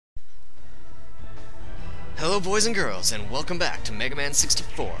Hello boys and girls, and welcome back to MegaMan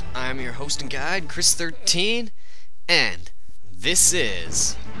 64. I'm your host and guide, Thirtyne, and this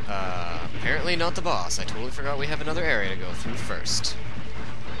is, apparently not the boss. I totally forgot we have another area to go through first.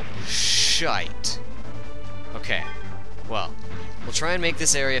 Shite. Okay, well, we'll try and make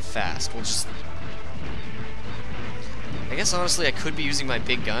this area fast. I guess honestly I could be using my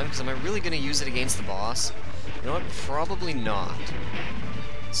big gun, because am I really going to use it against the boss? You know what? Probably not.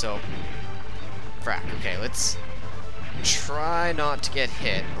 So, frack. Okay, let's try not to get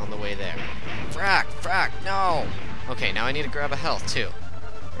hit on the way there. Frack, no! Okay, now I need to grab a health, too.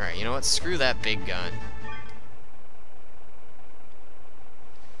 Alright, you know what? Screw that big gun.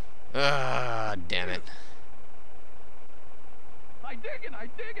 Damn it. I dig,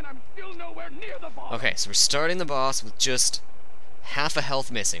 and I'm still nowhere near the boss. Okay, so we're starting the boss with just half a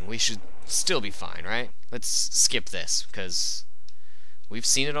health missing. We should still be fine, right? Let's skip this, because we've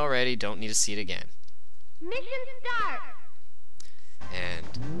seen it already, don't need to see it again. Mission start! And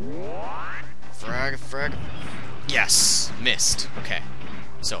frag. Yes! Missed. Okay.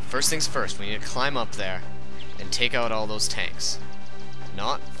 So, first things first, we need to climb up there and take out all those tanks.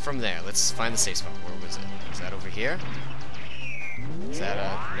 Not from there. Let's find the safe spot. Where was it? Is that over here? Is that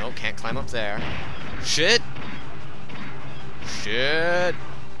no, can't climb up there. Shit!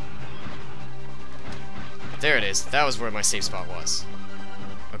 There it is. That was where my safe spot was.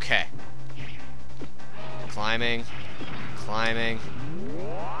 Okay. Climbing.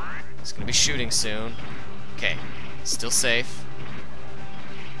 It's gonna be shooting soon. Okay. Still safe.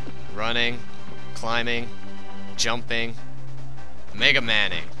 Running. Climbing. Jumping.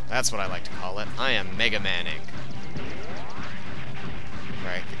 MegaManning. That's what I like to call it. I am MegaManning.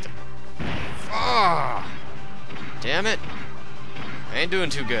 Right, get the... Damn it! I ain't doing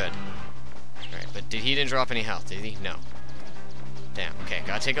too good. Alright, but he didn't drop any health, did he? No. Damn, okay,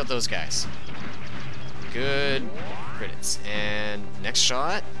 gotta take out those guys. Good credits. And next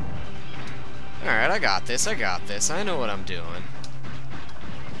shot. Alright, I got this. I know what I'm doing.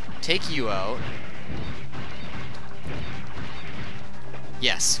 Take you out.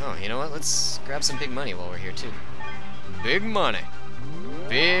 Yes. Oh, you know what? Let's grab some big money while we're here, too. Big money.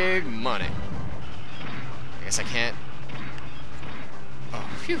 Big money. I guess I can't... Oh,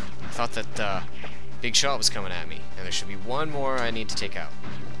 phew. I thought that big shot was coming at me. And there should be one more I need to take out.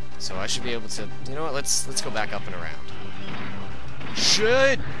 So I should be able to... You know what? Let's go back up and around.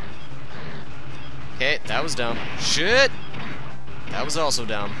 Shit! Okay, that was dumb. Shit! That was also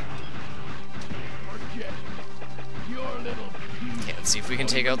dumb. Okay, let's see if we can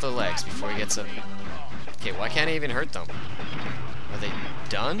take out the legs before he gets up. Okay, why can't I even hurt them? Are they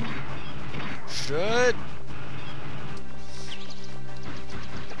done? Shit!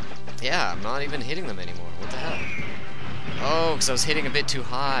 Yeah, I'm not even hitting them anymore. What the hell? Oh, because I was hitting a bit too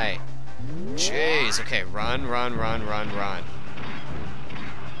high. Jeez, okay, run.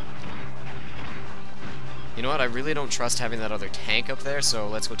 You know what, I really don't trust having that other tank up there, so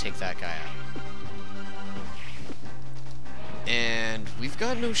let's go take that guy out. And we've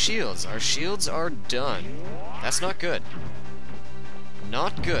got no shields. Our shields are done. That's not good.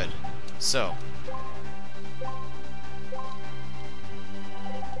 Not good. So.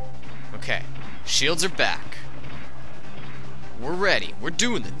 Okay. Shields are back. We're ready. We're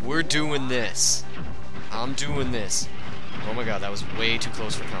doing it. We're doing this. I'm doing this. Oh my god, that was way too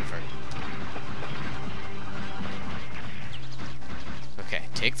close for comfort. Okay,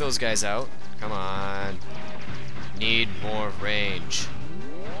 take those guys out. Come on. Need more range.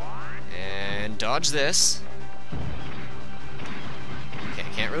 And dodge this. Okay,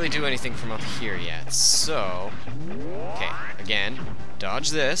 can't really do anything from up here yet. So, okay, again,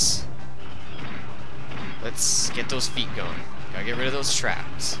 dodge this. Let's get those feet going. Gotta get rid of those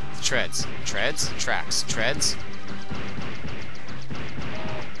traps. Treads. Tracks.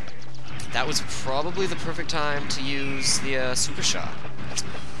 That was probably the perfect time to use the super shot.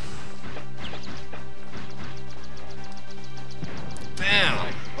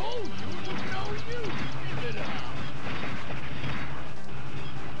 Bam!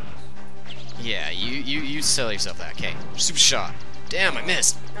 Yeah, you sell yourself that. Okay, super shot. Damn, I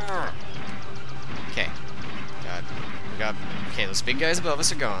missed. Okay. Okay, those big guys above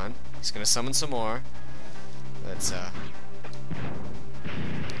us are gone. He's gonna summon some more. Let's,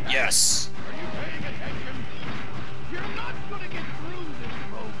 Yes! Are you paying attention? You're not gonna get through this,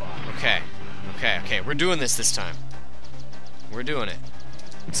 robot. Okay, we're doing this time. We're doing it.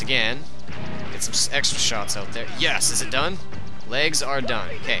 Once again, get some extra shots out there. Yes, is it done? Legs are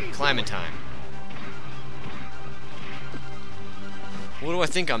done. Okay, climbing time. What do I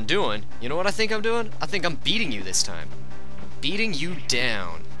think I'm doing? You know what I think I'm doing? I think I'm beating you this time. Beating you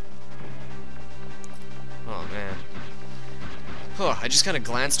down. Oh, man. Huh, I just kind of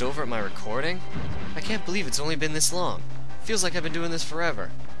glanced over at my recording. I can't believe it's only been this long. Feels like I've been doing this forever.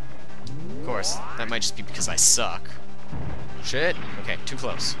 Of course, that might just be because I suck. Shit. Okay, too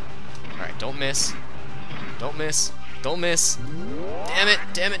close. Alright, don't miss. Don't miss. Don't miss. Damn it,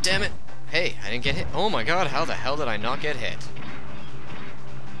 damn it, damn it. Hey, I didn't get hit. Oh my god, how the hell did I not get hit?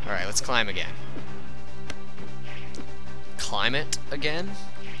 Alright, let's climb again. Climb it again?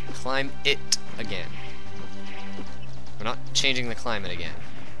 Climb it again. We're not changing the climate again.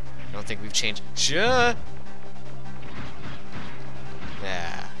 I don't think we've changed. Yeah,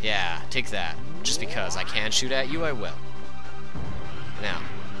 take that. Just because I can shoot at you, I will. Now.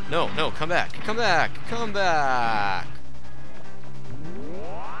 No, no, come back. Come back. Come back.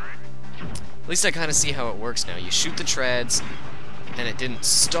 At least I kind of see how it works now. You shoot the treads, and it didn't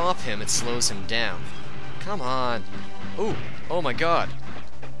stop him, it slows him down. Come on. Ooh, oh my god.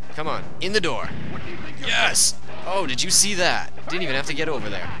 Come on, in the door. Yes! Oh, did you see that? Didn't even have to get over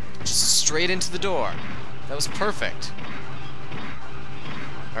there. Just straight into the door. That was perfect.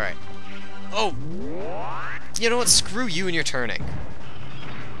 Alright. Oh! You know what? Screw you and your turning.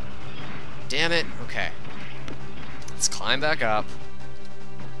 Damn it. Okay. Let's climb back up.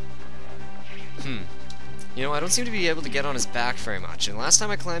 You know, I don't seem to be able to get on his back very much. And last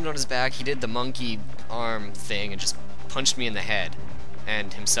time I climbed on his back, he did the monkey arm thing and just punched me in the head.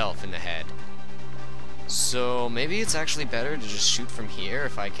 And himself in the head. So maybe it's actually better to just shoot from here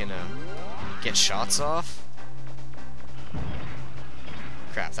if I can get shots off.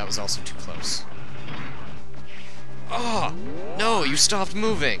 Crap, that was also too close. Oh! No, you stopped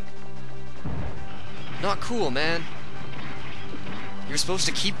moving! Not cool, man. You're supposed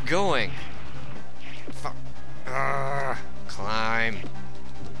to keep going. Fuck. Climb.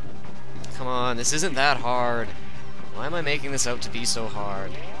 Come on, this isn't that hard. Why am I making this out to be so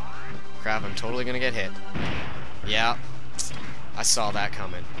hard? Crap, I'm totally gonna get hit. Yeah. I saw that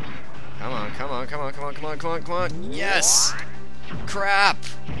coming. Come on, come on, come on, come on, come on, come on, come on. Yes! Crap!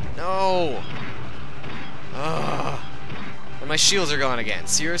 No! Ugh. And my shields are gone again.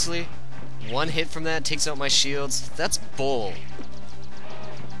 Seriously? One hit from that takes out my shields? That's bull.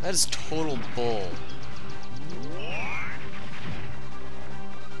 That is total bull.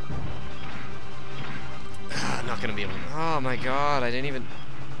 I'm not gonna be able to... Oh my god, I didn't even...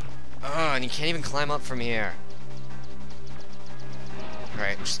 Oh, and you can't even climb up from here.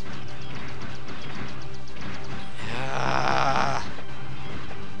 Alright, just...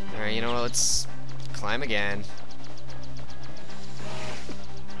 Alright, you know what, let's climb again.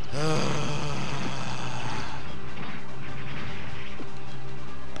 I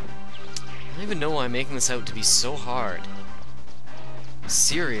don't even know why I'm making this out to be so hard.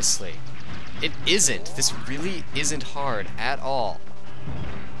 Seriously. It isn't. This really isn't hard at all.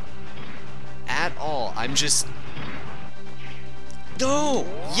 At all. I'm just... No!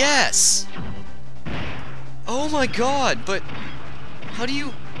 Yes! Oh my god, but... How do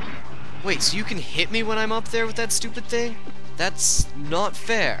you... Wait, so you can hit me when I'm up there with that stupid thing? That's not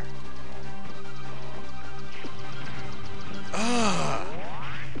fair. Ugh.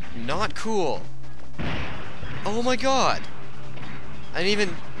 Not cool. Oh my god. I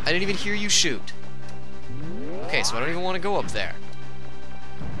didn't even hear you shoot. Okay, so I don't even want to go up there.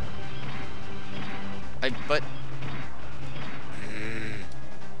 But...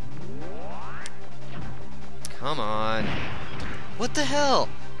 Come on. What the hell?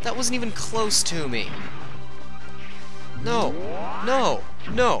 That wasn't even close to me. No. No.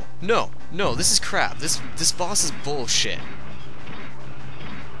 No. No. No. This is crap. This boss is bullshit.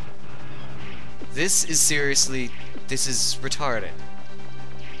 This is seriously... This is retarded.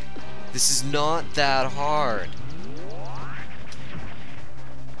 This is not that hard.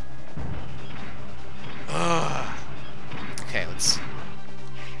 Ugh. Okay, let's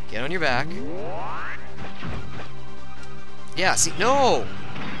get on your back. Yeah, see, no!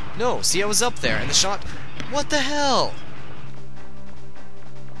 No, see, I was up there, and the shot... What the hell?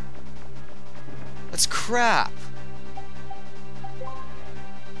 That's crap.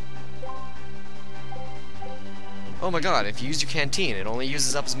 Oh my god, if you use your canteen, it only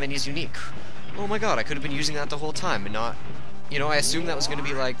uses up as many as you need. Oh my god, I could have been using that the whole time and not... You know, I assumed that was going to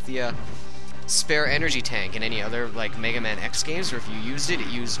be like the spare energy tank in any other, like, Mega Man X games, where if you used it, it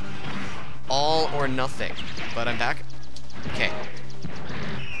used all or nothing. But I'm back. Okay.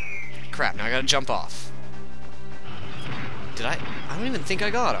 Crap, now I gotta jump off. Did I? I don't even think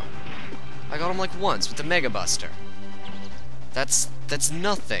I got him. I got him like once with the Mega Buster. That's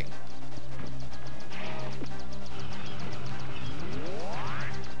nothing.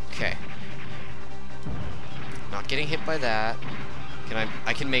 Okay. Not getting hit by that.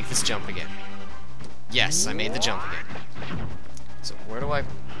 I can make this jump again. Yes, I made the jump again. So where do I...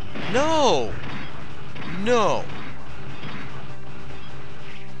 No! No!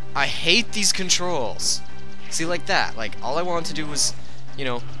 I hate these controls. See, like that. Like, all I wanted to do was, you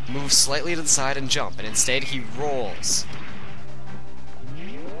know, move slightly to the side and jump, and instead he rolls.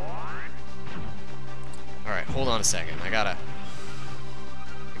 Alright, hold on a second. I gotta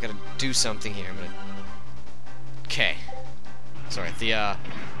do something here. Okay. Sorry, the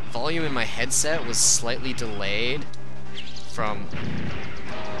volume in my headset was slightly delayed from...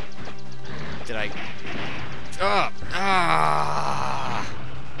 Did I...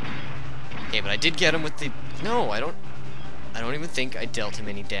 Okay, but I did get him with the... No, I don't even think I dealt him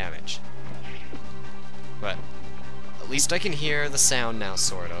any damage. But at least I can hear the sound now,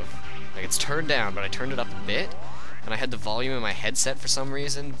 sort of. Like, it's turned down, but I turned it up a bit, and I had the volume in my headset for some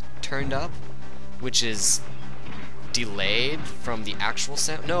reason turned up, which is delayed from the actual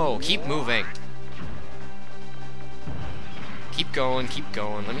sound. No, keep moving. Keep going, keep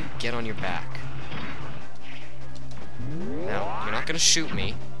going. Let me get on your back. Now, you're not gonna shoot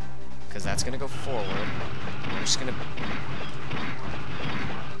me, because that's gonna go forward. I'm just gonna...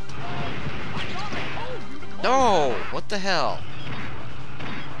 No! What the hell?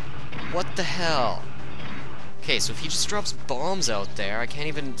 What the hell? Okay, so if he just drops bombs out there, I can't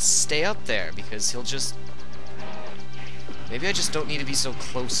even stay up there, because he'll just... Maybe I just don't need to be so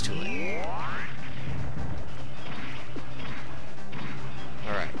close to it.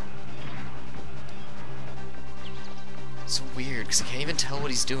 Alright. So weird, because I can't even tell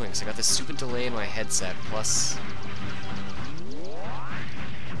what he's doing, because I got this stupid delay in my headset, plus...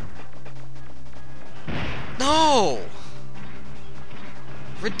 No!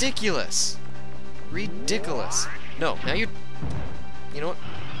 Ridiculous! Ridiculous. No, now you're... You know what?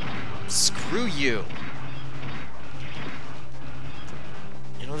 Screw you.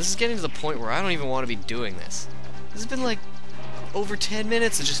 You know, this is getting to the point where I don't even want to be doing this. This has been like over 10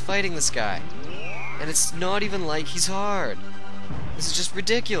 minutes of just fighting this guy. And it's not even like he's hard. This is just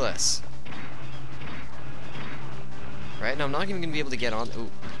ridiculous. Right? Now I'm not even going to be able to get on... Ooh.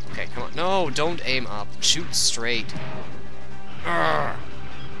 Okay, come on. No, don't aim up. Shoot straight. Urgh.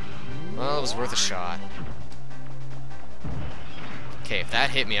 Well, it was worth a shot. Okay, if that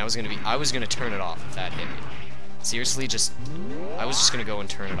hit me, I was gonna turn it off if that hit me. Seriously, I was just gonna go and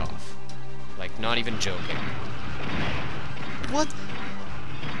turn it off. Like, not even joking. What?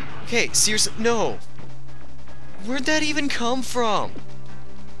 Okay, seriously, no! Where'd that even come from?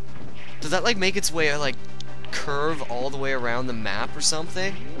 Does that, like, make its way, like, curve all the way around the map or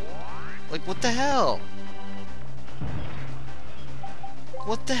something? Like, what the hell?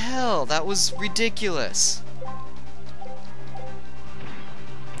 What the hell? That was ridiculous.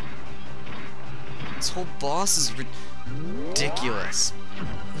 This whole boss is ridiculous.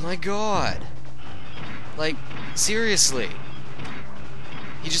 My god. Like, seriously.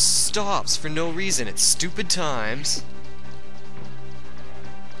 He just stops for no reason at stupid times.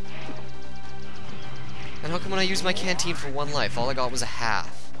 And how come when I used my canteen for 1 life, all I got was a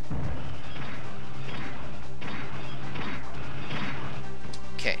half?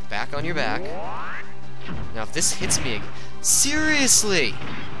 Okay, back on your back. Now if this hits me again... Seriously!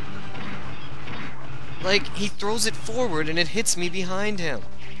 Like, he throws it forward and it hits me behind him.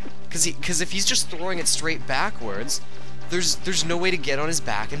 Because if he's just throwing it straight backwards, there's no way to get on his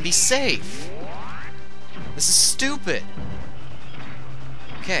back and be safe. This is stupid.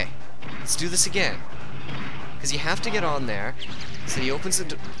 Okay, let's do this again. Because you have to get on there. So he opens the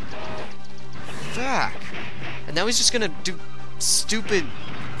door. Fuck! And now he's just gonna do stupid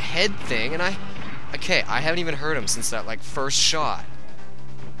head thing, and okay, I haven't even heard him since that, like, first shot.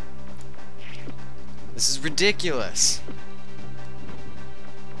 This is ridiculous.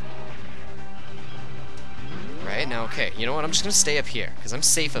 Right, now, okay, you know what, I'm just gonna stay up here, because I'm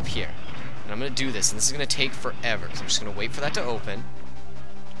safe up here. And I'm gonna do this, and this is gonna take forever, because I'm just gonna wait for that to open.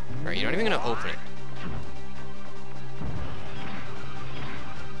 Alright, you're not even gonna open it.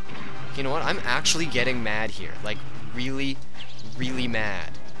 You know what, I'm actually getting mad here. Like, really, really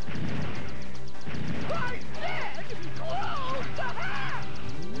mad.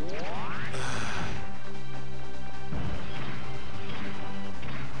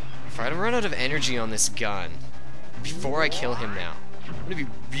 If I run out of energy on this gun before I kill him now, I'm gonna be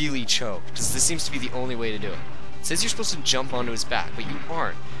really choked, because this seems to be the only way to do it. It says you're supposed to jump onto his back, but you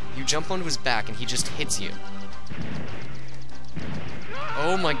aren't. You jump onto his back and he just hits you.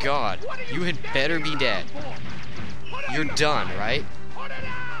 Oh my god, you had better be dead. You're done, right? You're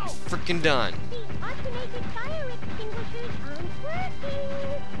freaking done. The automated fire extinguishers aren't working.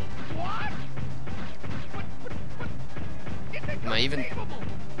 What? Am I even... How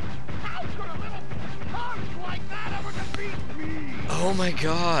could a little beat me! Oh my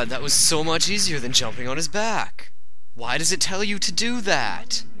god, that was so much easier than jumping on his back. Why does it tell you to do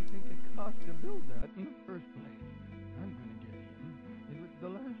that? What do you think it cost to build that in the first place? I'm gonna get him. If it's the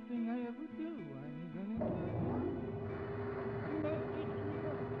last thing I ever do, I'm gonna get him.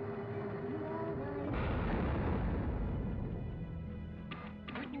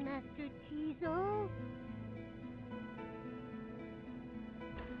 Master Cheezo?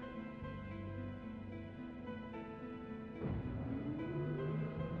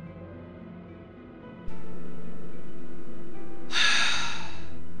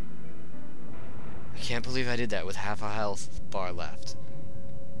 I can't believe I did that with half a health bar left.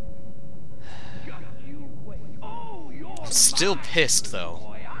 Just you wait. Oh, you're I'm still mine, pissed though.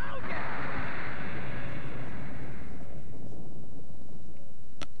 boy. I'll get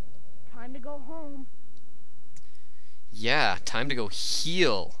Time to go home. Yeah, time to go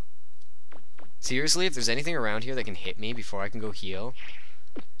heal. Seriously, if there's anything around here that can hit me before I can go heal,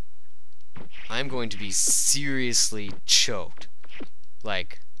 I'm going to be seriously choked.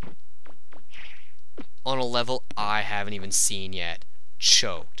 Like, on a level I haven't even seen yet.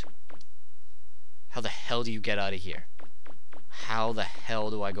 Choked. How the hell do you get out of here? How the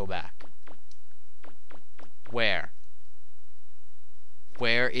hell do I go back? Where?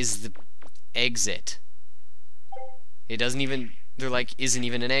 Where is the exit? It doesn't even, there like isn't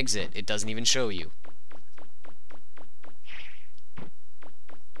even an exit. It doesn't even show you.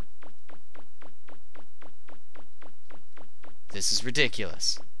 This is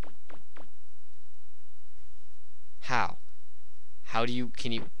ridiculous. How? How do you,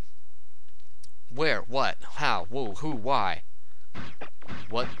 can you, where, what, how, whoa, who, why?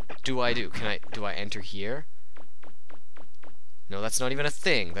 What do I do? Do I enter here? No, that's not even a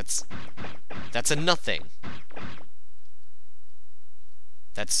thing. That's a nothing.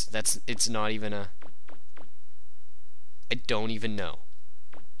 It's not even a, I don't even know.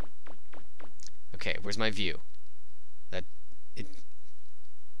 Okay, where's my view?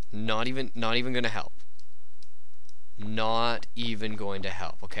 Not even gonna help. Not even going to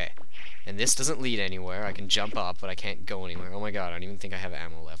help. Okay. And this doesn't lead anywhere. I can jump up, but I can't go anywhere. Oh my god, I don't even think I have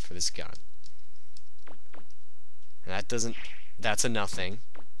ammo left for this gun. And that doesn't, that's a nothing.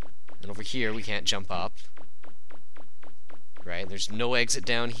 And over here, we can't jump up. Right? There's no exit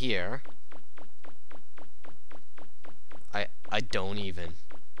down here. I don't even.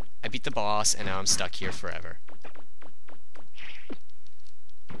 I beat the boss, and now I'm stuck here forever.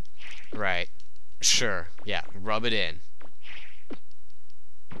 Right. Sure. Yeah. Rub it in.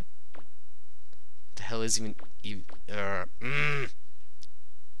 What the hell is even...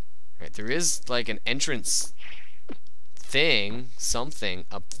 Right, there is, like, an entrance thing, something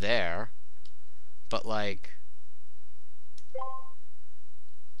up there. But, like...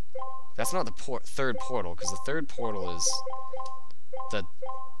 That's not the third portal, because the third portal is...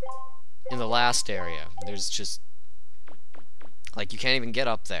 in the last area. There's just... Like, you can't even get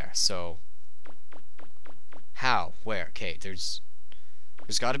up there, so... How? Where? Okay, there's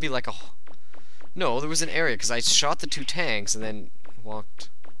gotta be like a... No, there was an area, because I shot the 2 tanks and then walked...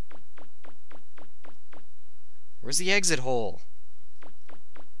 Where's the exit hole?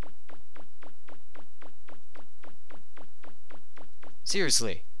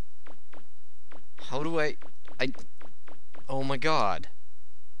 Seriously. How do I... Oh my god.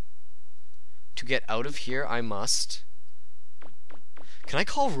 To get out of here, I must... Can I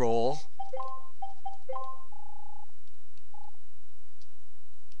call roll?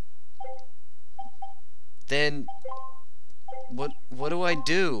 Then... What do I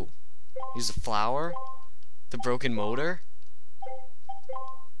do? Use the flower? The broken motor?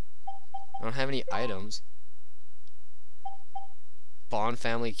 I don't have any items. Bond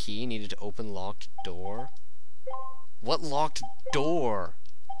family key needed to open locked door. What locked door?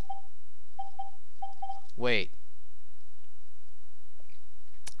 Wait.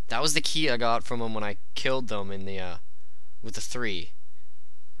 That was the key I got from them when I killed them in the, with the 3.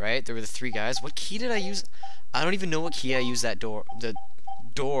 Right? There were the 3 guys. What key did I use? I don't even know what key I used that door, the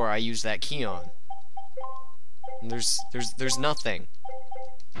door I used that key on. And there's nothing.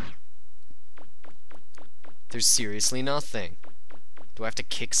 There's seriously nothing. Do I have to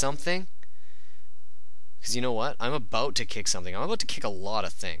kick something? Because you know what? I'm about to kick something. I'm about to kick a lot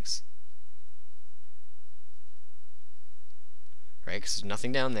of things. Right? Because there's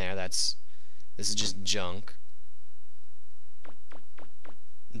nothing down there. This is just junk.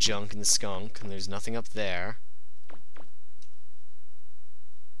 Junk and the skunk. And there's nothing up there.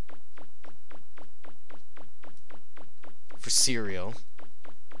 For cereal.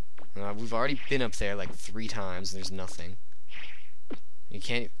 We've already been up there like 3 times and there's nothing. You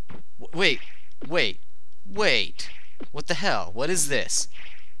can't... Wait! What the hell? What is this?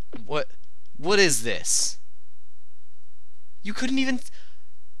 What is this? You couldn't even...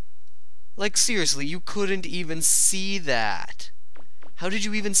 Like, seriously, you couldn't even see that. How did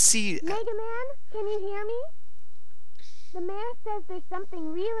you even see... MegaMan, can you hear me? The mayor says there's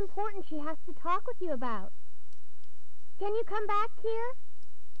something real important she has to talk with you about. Can you come back here?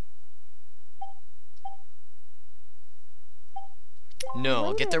 No,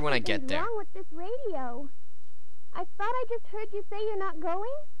 I'll get there when I get there. What's wrong with this radio? I thought I just heard you say you're not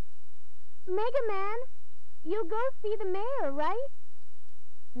going? MegaMan, you'll go see the mayor, right?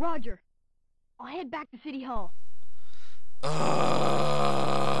 Roger. I'll head back to City Hall. Ugh.